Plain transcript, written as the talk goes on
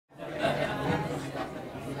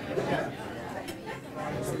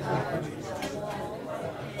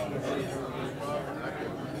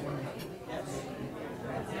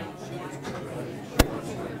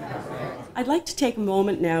I'd like to take a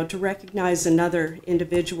moment now to recognize another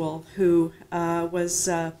individual who was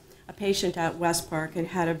a patient at West Park and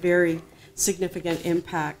had a very significant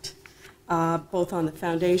impact both on the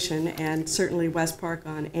foundation and certainly West Park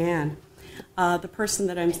on Anne. The person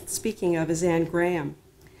that I'm speaking of is Anne Graham.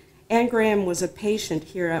 Anne Graham was a patient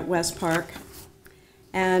here at West Park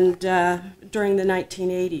and during the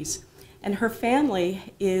 1980s. And her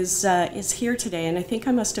family is here today, and I think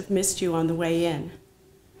I must have missed you on the way in.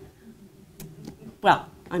 Well,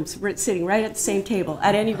 I'm sitting right at the same table.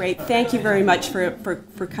 At any rate, thank you very much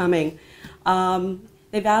for coming.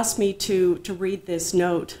 They've asked me to read this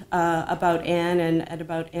note about Anne and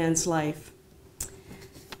about Anne's life.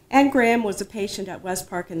 Anne Graham was a patient at West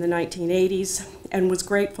Park in the 1980s and was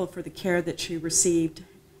grateful for the care that she received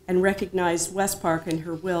and recognized West Park in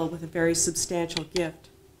her will with a very substantial gift.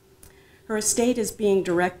 Her estate is being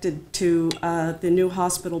directed to the new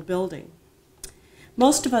hospital building.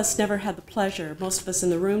 Most of us never had the pleasure, most of us in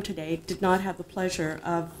the room today did not have the pleasure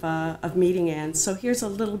of meeting Anne. So here's a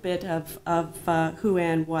little bit of who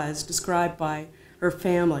Anne was, described by her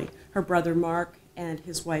family, her brother Mark and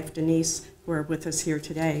his wife Denise, who are with us here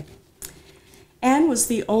today. Anne was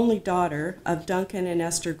the only daughter of Duncan and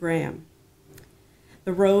Esther Graham,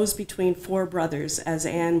 the rose between four brothers, as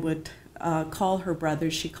Anne would call her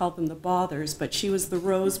brothers. She called them the Bothers, but she was the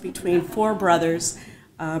rose between four brothers,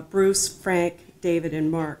 Bruce, Frank, David, and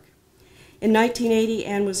Mark. In 1980,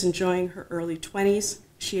 Anne was enjoying her early 20s.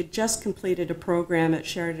 She had just completed a program at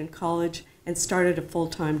Sheridan College and started a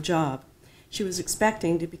full-time job. She was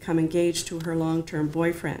expecting to become engaged to her long-term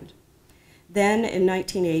boyfriend. Then, in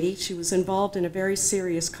 1980, she was involved in a very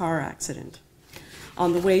serious car accident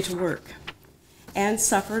on the way to work. Anne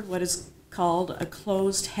suffered what is called a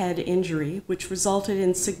closed head injury, which resulted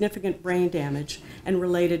in significant brain damage and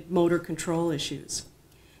related motor control issues.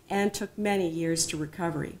 Anne took many years to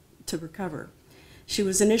recover. She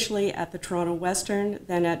was initially at the Toronto Western,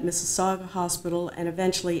 then at Mississauga Hospital, and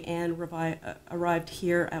eventually Anne arrived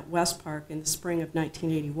here at West Park in the spring of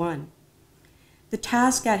 1981. The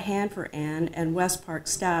task at hand for Anne and West Park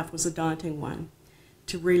staff was a daunting one: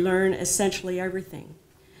 to relearn essentially everything: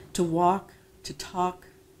 to walk, to talk,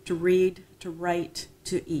 to read, to write,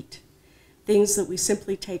 to eat. Things that we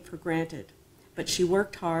simply take for granted. But she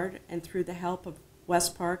worked hard, and through the help of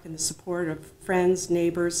West Park and the support of friends,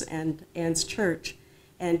 neighbors, and Anne's church,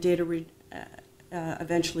 Anne did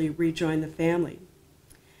eventually rejoin the family.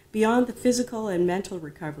 Beyond the physical and mental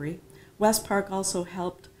recovery, West Park also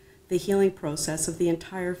helped the healing process of the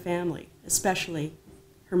entire family, especially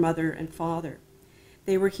her mother and father.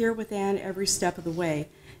 They were here with Anne every step of the way,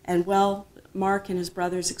 and while Mark and his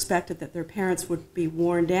brothers expected that their parents would be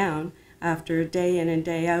worn down after day in and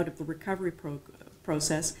day out of the recovery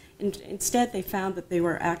process, instead they found that they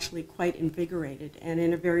were actually quite invigorated and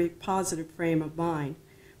in a very positive frame of mind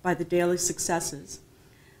by the daily successes,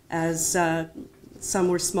 as some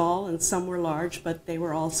were small and some were large, but they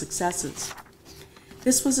were all successes.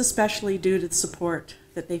 This was especially due to the support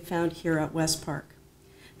that they found here at West Park.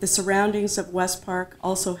 The surroundings of West Park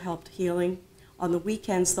also helped healing. On the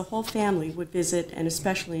weekends, the whole family would visit and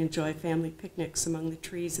especially enjoy family picnics among the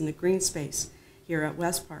trees in the green space here at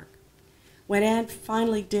West Park. When Anne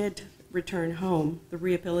finally did return home, the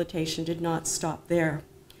rehabilitation did not stop there.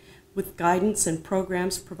 With guidance and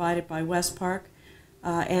programs provided by West Park,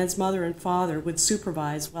 Anne's mother and father would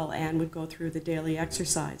supervise while Anne would go through the daily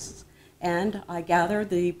exercises. And I gather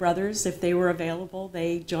the brothers, if they were available,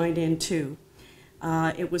 they joined in too.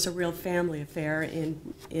 It was a real family affair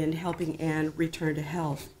in helping Anne return to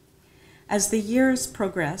health. As the years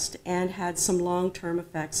progressed, Anne had some long-term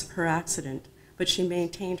effects of her accident, but she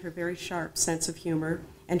maintained her very sharp sense of humor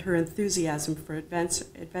and her enthusiasm for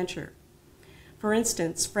adventure. For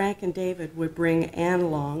instance, Frank and David would bring Anne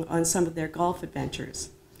along on some of their golf adventures.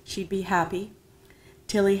 She'd be happy,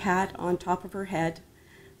 Tilly hat on top of her head,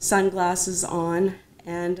 sunglasses on,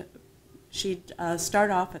 and she'd start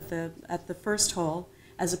off at the first hole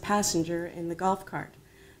as a passenger in the golf cart.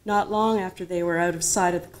 Not long after they were out of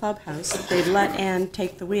sight of the clubhouse, they'd let Anne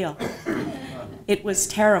take the wheel. It was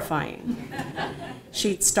terrifying.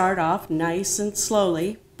 She'd start off nice and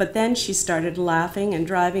slowly, but then she started laughing and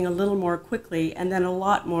driving a little more quickly and then a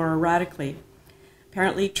lot more erratically.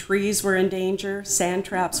 Apparently trees were in danger, sand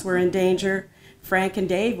traps were in danger, Frank and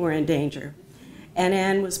Dave were in danger, and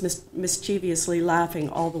Anne was mischievously laughing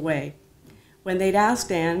all the way. When they'd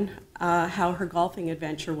asked Anne how her golfing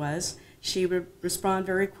adventure was, she would respond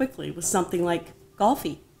very quickly with something like,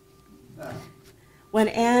 "Golfy." When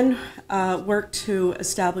Anne worked to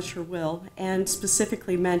establish her will, Anne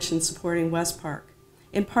specifically mentioned supporting West Park.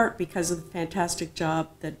 in part because of the fantastic job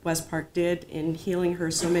that West Park did in healing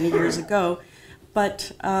her so many years ago,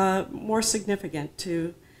 but more significant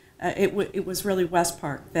to, it was really West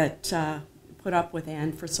Park that put up with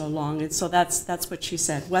Anne for so long, and so that's what she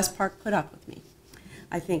said. West Park put up with me.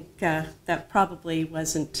 I think that probably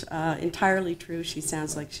wasn't entirely true. She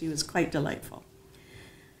sounds like she was quite delightful.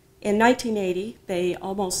 In 1980, they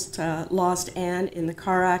almost lost Anne in the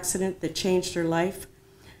car accident that changed her life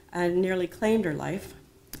and nearly claimed her life,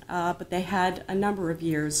 but they had a number of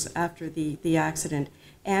years after the accident.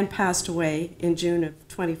 Anne passed away in June of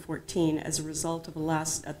 2014 as a result of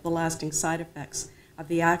the lasting side effects of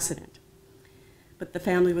the accident. But the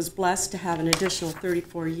family was blessed to have an additional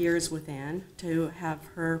 34 years with Anne, to have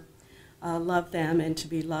her love them and to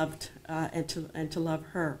be loved and to love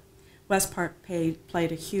her. West Park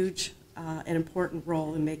played a huge and important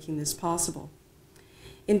role in making this possible.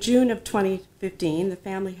 In June of 2015, the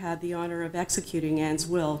family had the honor of executing Anne's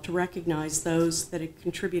will to recognize those that had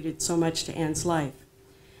contributed so much to Anne's life.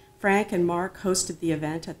 Frank and Mark hosted the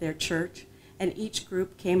event at their church, and each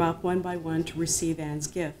group came up one by one to receive Anne's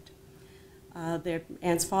gift.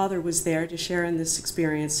 Anne's father was there to share in this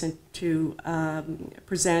experience and to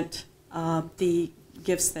present the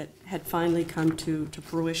gifts that had finally come to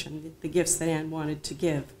fruition, the gifts that Anne wanted to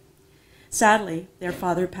give. Sadly, their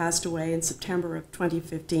father passed away in September of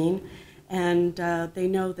 2015, and they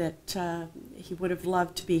know that he would have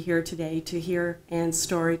loved to be here today to hear Anne's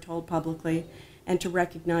story told publicly and to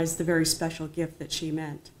recognize the very special gift that she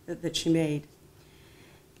made.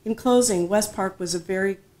 In closing, West Park was a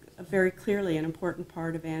very clearly an important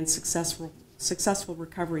part of Anne's successful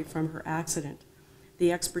recovery from her accident.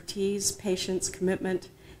 The expertise, patience, commitment,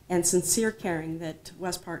 and sincere caring that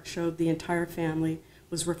West Park showed the entire family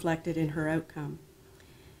was reflected in her outcome.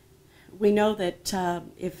 We know that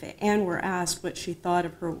if Anne were asked what she thought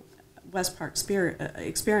of her West Park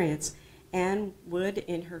experience, Anne would,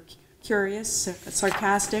 in her curious,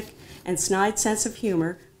 sarcastic, and snide sense of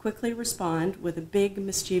humor, quickly respond with a big,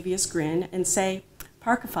 mischievous grin and say,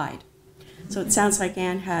 "Parkified." So it sounds like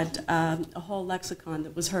Anne had a whole lexicon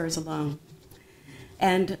that was hers alone.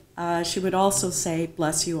 And she would also say,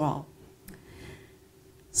 "Bless you all."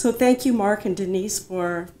 So thank you, Mark and Denise,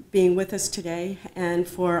 for being with us today and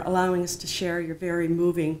for allowing us to share your very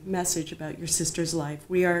moving message about your sister's life.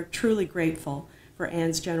 We are truly grateful for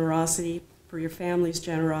Anne's generosity, for your family's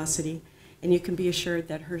generosity, and you can be assured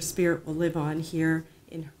that her spirit will live on here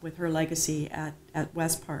with her legacy at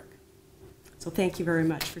West Park. So thank you very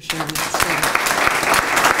much for sharing this story.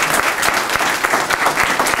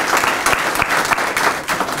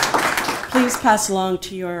 Please pass along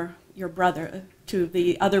to your brother, to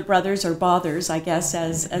the other brothers or bothers, I guess,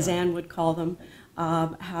 as Anne would call them,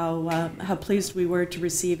 how pleased we were to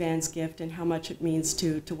receive Anne's gift and how much it means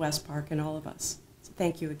to West Park and all of us. So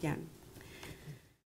thank you again.